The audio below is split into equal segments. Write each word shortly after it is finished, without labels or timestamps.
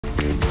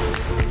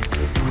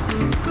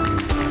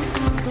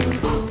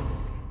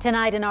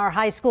Tonight in our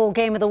high school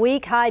game of the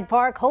week, Hyde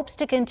Park hopes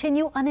to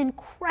continue an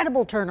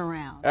incredible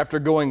turnaround. After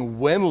going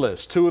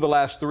winless 2 of the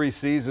last 3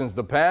 seasons,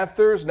 the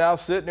Panthers now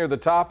sit near the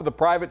top of the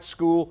private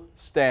school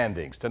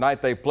standings.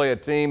 Tonight they play a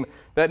team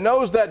that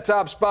knows that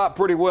top spot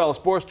pretty well.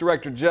 Sports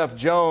Director Jeff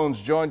Jones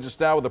joins us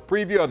now with a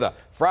preview of the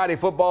Friday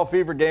Football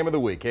Fever game of the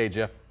week. Hey,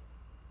 Jeff.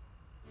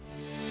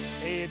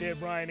 Hey there,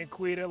 Brian and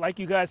Quita. Like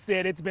you guys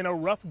said, it's been a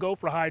rough go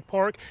for Hyde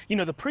Park. You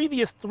know, the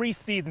previous 3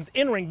 seasons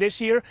entering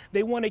this year,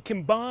 they won a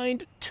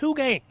combined 2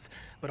 games.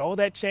 But all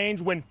that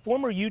changed when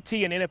former UT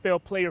and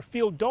NFL player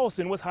Phil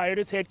Dawson was hired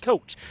as head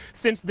coach.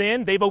 Since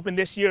then, they've opened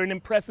this year an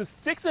impressive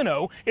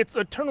 6-0. It's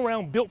a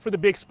turnaround built for the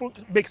big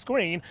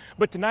screen,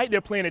 but tonight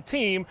they're playing a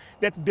team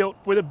that's built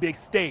for the big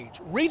stage.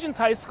 Regents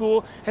High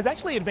School has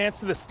actually advanced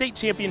to the state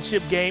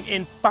championship game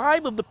in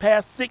 5 of the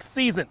past 6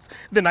 seasons.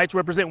 The Knights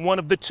represent one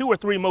of the 2 or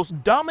 3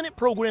 most dominant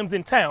programs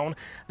in town.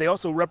 They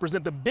also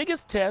represent the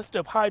biggest test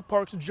of Hyde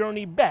Park's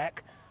journey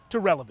back to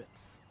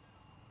relevance.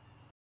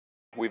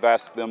 We've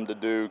asked them to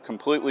do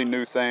completely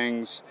new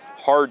things,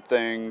 hard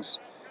things,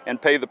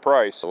 and pay the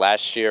price.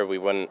 Last year we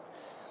wouldn't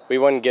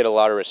get a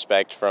lot of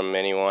respect from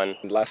anyone.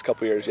 The last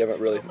couple of years you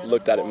haven't really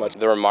looked at it much.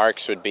 The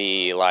remarks would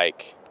be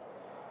like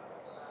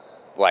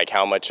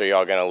how much are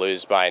y'all going to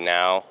lose by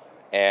now?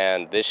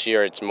 And this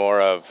year it's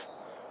more of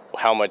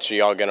how much are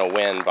y'all going to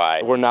win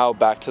by? We're now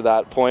back to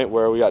that point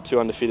where we got 2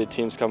 undefeated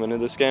teams coming into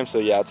this game, so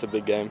yeah, it's a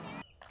big game.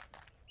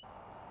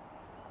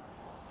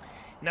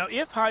 Now,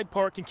 if Hyde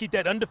Park can keep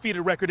that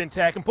undefeated record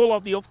intact and pull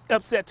off the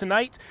upset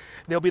tonight,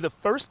 they'll be the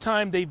first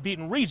time they've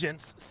beaten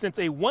Regents since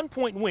a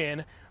 1-point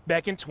win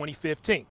back in 2015.